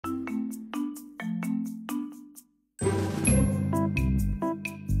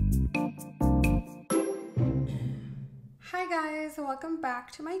welcome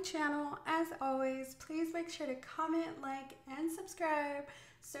back to my channel. As always, please make sure to comment, like, and subscribe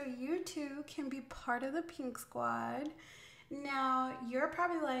so you too can be part of the Pink Squad. Now, you're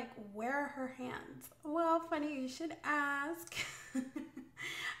probably like, where are her hands? Well, funny you should ask.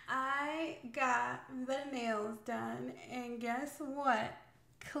 I got the nails done, and guess what?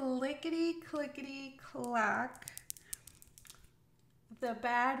 Clickety, clickety, clack. The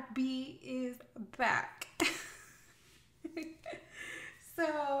bad bee is back.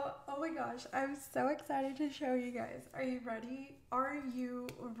 So, oh my gosh, I'm so excited to show you guys. Are you ready? Are you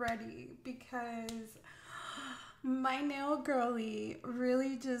ready? Because my nail girly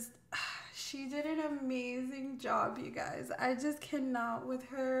really just, she did an amazing job, you guys. I just cannot with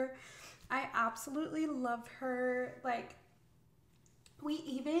her. I absolutely love her. Like, we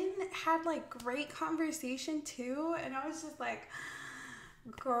even had like great conversation too, and I was just like,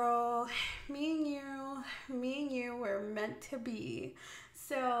 girl, me and you were meant to be.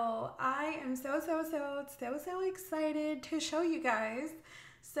 So I am so excited to show you guys.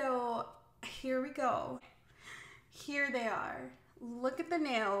 So here we go. Here they are. Look at the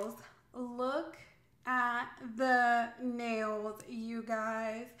nails. Look at the nails, you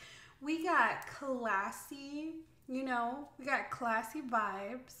guys. We got classy, you know, we got classy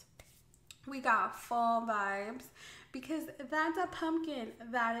vibes. We got fall vibes. Because that's a pumpkin.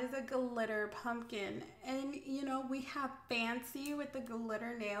 That is a glitter pumpkin. And, you know, we have fancy with the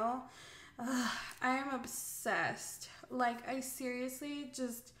glitter nail. I am obsessed. Like, I seriously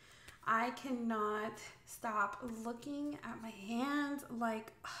just, I cannot stop looking at my hands.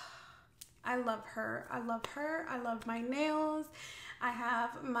 Like, I love her. I love her. I love my nails. I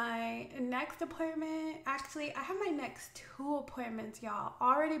have my next appointment. Actually, I have my next 2 appointments, y'all,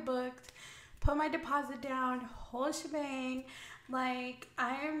 already booked. Put my deposit down, whole shebang. Like,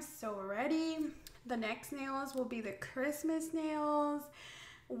 I am so ready. The next nails will be the Christmas nails.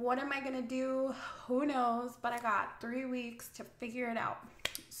 What am I gonna do? Who knows? But I got 3 weeks to figure it out.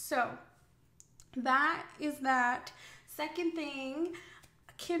 So that is that. Second thing,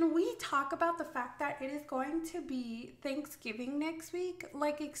 can we talk about the fact that it is going to be Thanksgiving next week?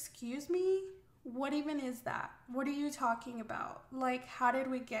 Like, excuse me? What even is that? What are you talking about? Like, how did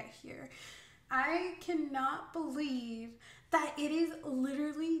we get here? I cannot believe that it is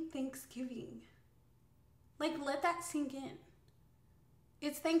literally Thanksgiving. Like, let that sink in.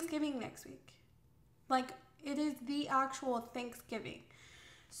 It's Thanksgiving next week. Like, it is the actual Thanksgiving.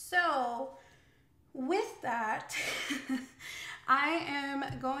 So, with that, I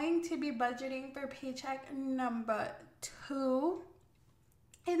am going to be budgeting for paycheck number 2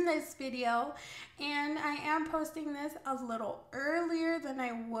 in this video, and I am posting this a little earlier than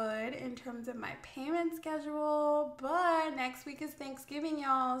I would in terms of my payment schedule, but next week is Thanksgiving,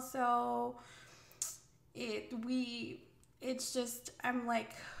 y'all, so it's just, I'm like,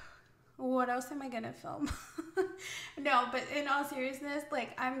 what else am I gonna film? No, but in all seriousness,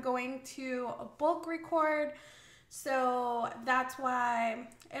 like, I'm going to bulk record, so that's why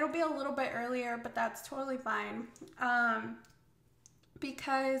it'll be a little bit earlier, but that's totally fine.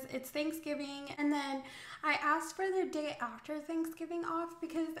 Because it's Thanksgiving, and then I asked for the day after Thanksgiving off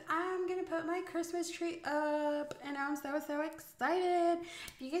because I'm gonna put my Christmas tree up, and I'm so excited.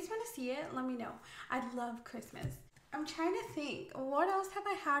 If you guys want to see it, let me know. I love Christmas. I'm trying to think, what else have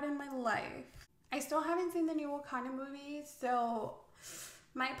I had in my life? I still haven't seen the new Wakanda movie, so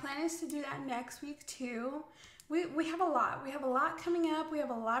my plan is to do that next week too. We have a lot. We have a lot coming up. We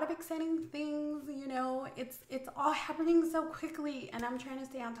have a lot of exciting things, you know. It's all happening so quickly, and I'm trying to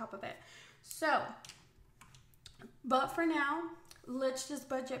stay on top of it. So, but for now, let's just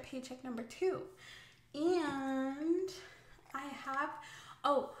budget paycheck number 2. And I have,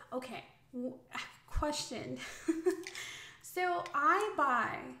 oh, okay, question. So I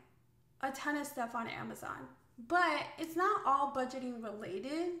buy a ton of stuff on Amazon, but it's not all budgeting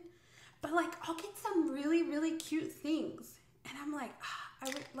related. But like, I'll get some really cute things, and I'm like,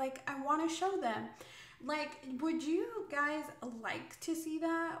 I want to show them. Like, would you guys like to see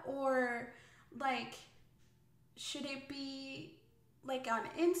that, or like, should it be like on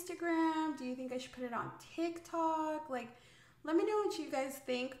Instagram? Do you think I should put it on TikTok? Like, let me know what you guys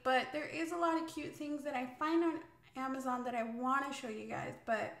think. But there is a lot of cute things that I find on Amazon that I want to show you guys,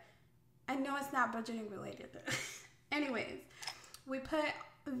 but I know it's not budgeting related. Anyways, we put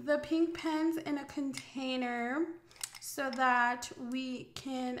the pink pens in a container so that we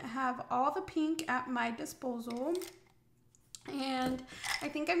can have all the pink at my disposal. And I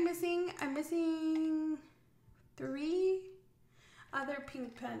think I'm missing 3 other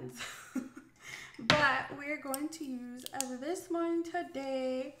pink pens. But we're going to use this one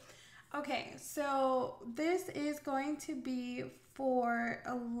today. Okay, so this is going to be for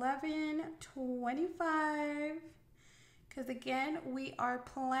 $11.25 because again, we are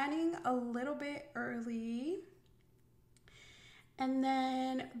planning a little bit early. And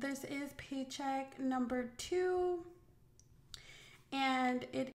then this is paycheck number 2, and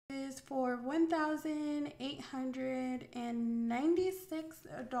it is for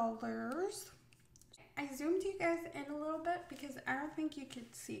 $1,896. I zoomed you guys in a little bit because I don't think you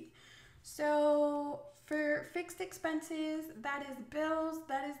could see. So for fixed expenses, that is bills,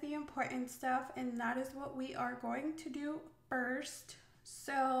 that is the important stuff, and that is what we are going to do first.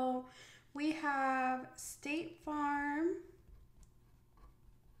 So we have State Farm,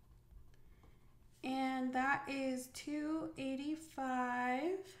 and that is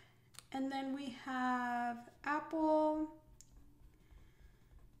 $285. And then we have Apple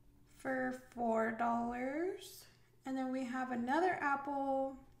for $4. And then we have another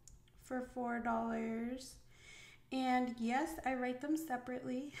Apple for $4. And yes, I write them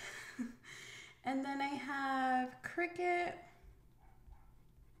separately. And then I have Cricket.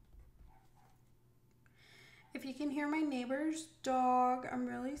 If you can hear my neighbor's dog, I'm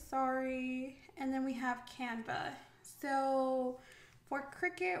really sorry. And then we have Canva. So for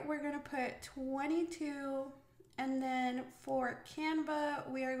Cricket, we're going to put 22. And then for Canva,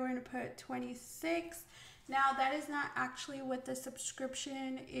 we are going to put 26. Now, that is not actually what the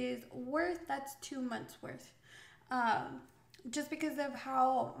subscription is worth. That's 2 months worth. Just because of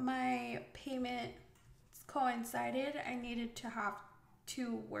how my payment coincided, I needed to have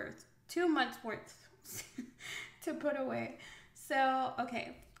 2 months worth to put away. So,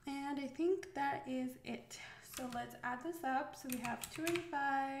 okay. And I think that is it. So let's add this up. So we have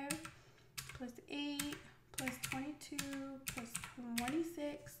 285 plus 8 plus 22 plus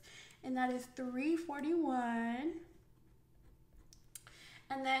 26. And that is 341.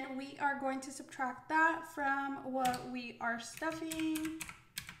 And then we are going to subtract that from what we are stuffing.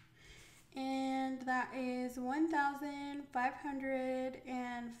 And that is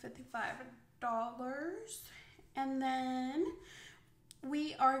 $1,555. And then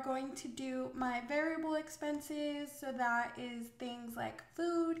we are going to do my variable expenses. So that is things like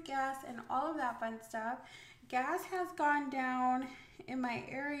food, gas, and all of that fun stuff. Gas has gone down in my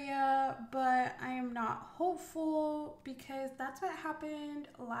area, but I am not hopeful because that's what happened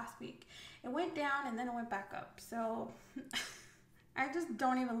last week. It went down and then it went back up. So I just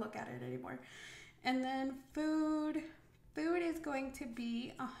don't even look at it anymore. And then food is going to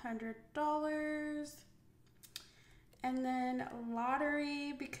be $100. And then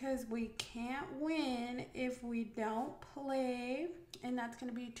lottery, because we can't win if we don't play, and that's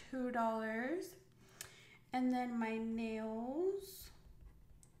going to be $2. And then my nails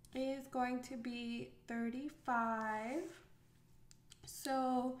is going to be $35.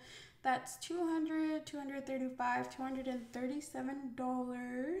 So that's $200, $235,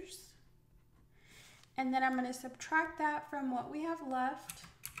 $237. And then I'm going to subtract that from what we have left.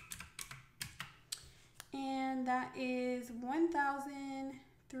 And that is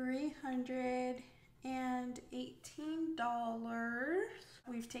 $1,318.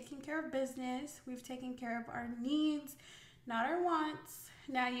 We've taken care of business. We've taken care of our needs, not our wants.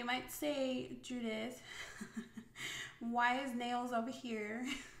 Now you might say, Judith, why is nails over here?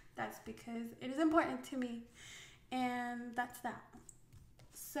 That's because it is important to me. And that's that.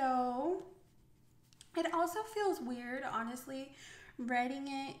 So it also feels weird, honestly, writing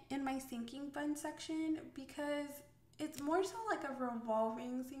it in my sinking fund section because it's more so like a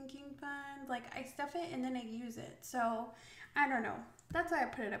revolving sinking fund. Like I stuff it and then I use it. So I don't know. That's why I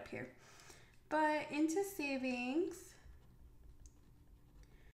put it up here. But into savings,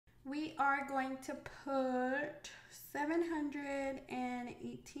 we are going to put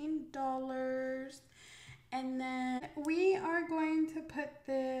 $718. And then we are going to put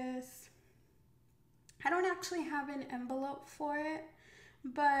this, I don't actually have an envelope for it,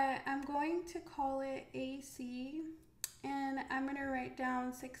 but I'm going to call it AC, and I'm going to write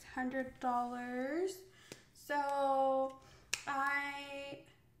down $600. So I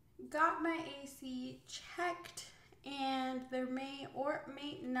got my AC checked, and there may or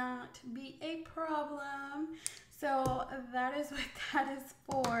may not be a problem. So that is what that is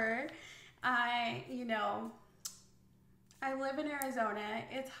for. I live in Arizona.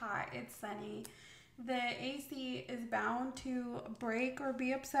 It's hot. It's sunny. The AC is bound to break or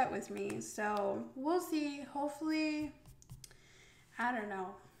be upset with me. So we'll see. Hopefully, I don't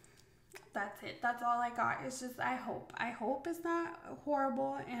know. That's it. That's all I got. It's just I hope. I hope it's not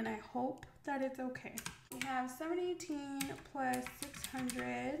horrible, and I hope that it's okay. We have 718 plus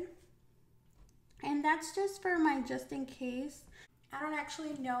 600. And that's just for my just in case. I don't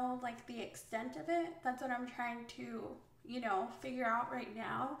actually know like the extent of it. That's what I'm trying to, figure out right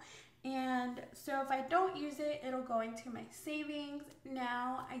now. And so if I don't use it, it'll go into my savings.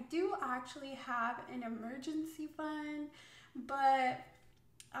 Now, I do actually have an emergency fund, but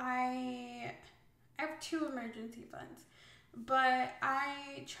I have 2 emergency funds, but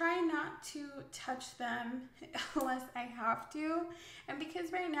I try not to touch them unless I have to. And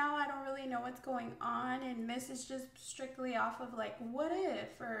because right now I don't really know what's going on, and this is just strictly off of like what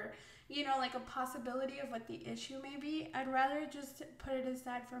if, or like a possibility of what the issue may be, I'd rather just put it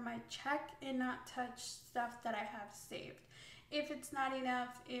aside for my check and not touch stuff that I have saved. If it's not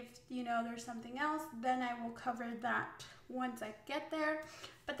enough, if there's something else, then I will cover that once I get there.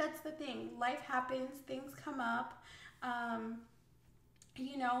 But that's the thing, life happens, things come up,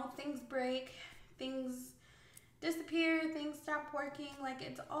 things break, things disappear, things stop working. Like,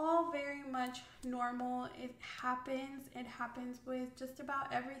 it's all very much normal. It happens with just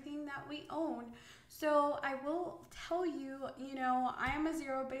about everything that we own. So I will tell you, I am a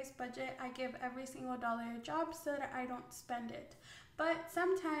zero-based budget. I give every single dollar a job so that I don't spend it. But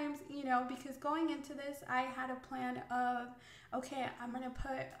sometimes, because going into this, I had a plan of, okay, I'm going to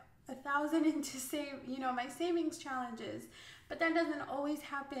put 1,000 into my savings challenges, but that doesn't always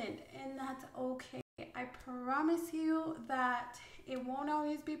happen, and that's okay. I promise you that it won't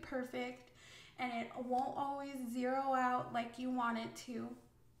always be perfect, and it won't always zero out like you want it to,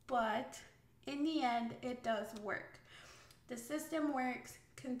 but in the end, it does work. The system works,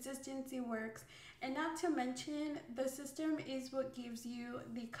 consistency works, and not to mention, the system is what gives you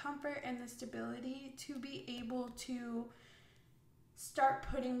the comfort and the stability to be able to start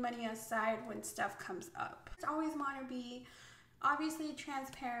putting money aside when stuff comes up. I always want to be obviously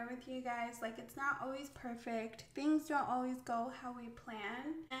transparent with you guys. Like, it's not always perfect. Things don't always go how we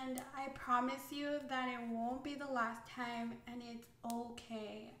plan. And I promise you that it won't be the last time, and it's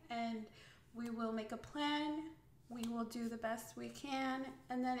okay. And we will make a plan. We will do the best we can.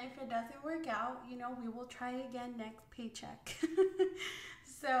 And then if it doesn't work out, we will try again next paycheck.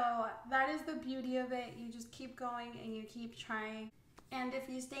 So that is the beauty of it. You just keep going and you keep trying. And if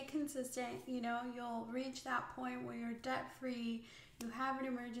you stay consistent, you'll reach that point where you're debt-free, you have an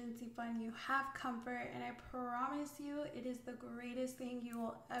emergency fund, you have comfort, and I promise you it is the greatest thing you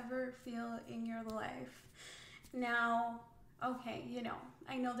will ever feel in your life. Now, okay,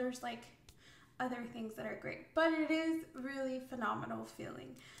 I know there's like other things that are great, but it is really phenomenal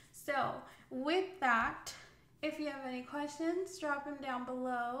feeling. So with that, if you have any questions, drop them down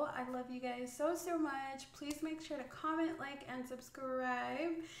below. I love you guys so much. Please make sure to comment, like, and subscribe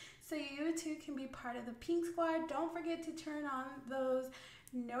so you too can be part of the Pink Squad. Don't forget to turn on those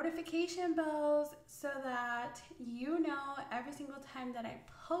notification bells so that every single time that I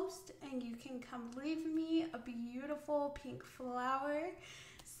post, and you can come leave me a beautiful pink flower.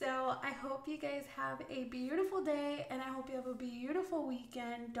 So I hope you guys have a beautiful day, and I hope you have a beautiful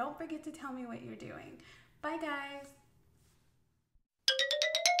weekend. Don't forget to tell me what you're doing. Bye, guys.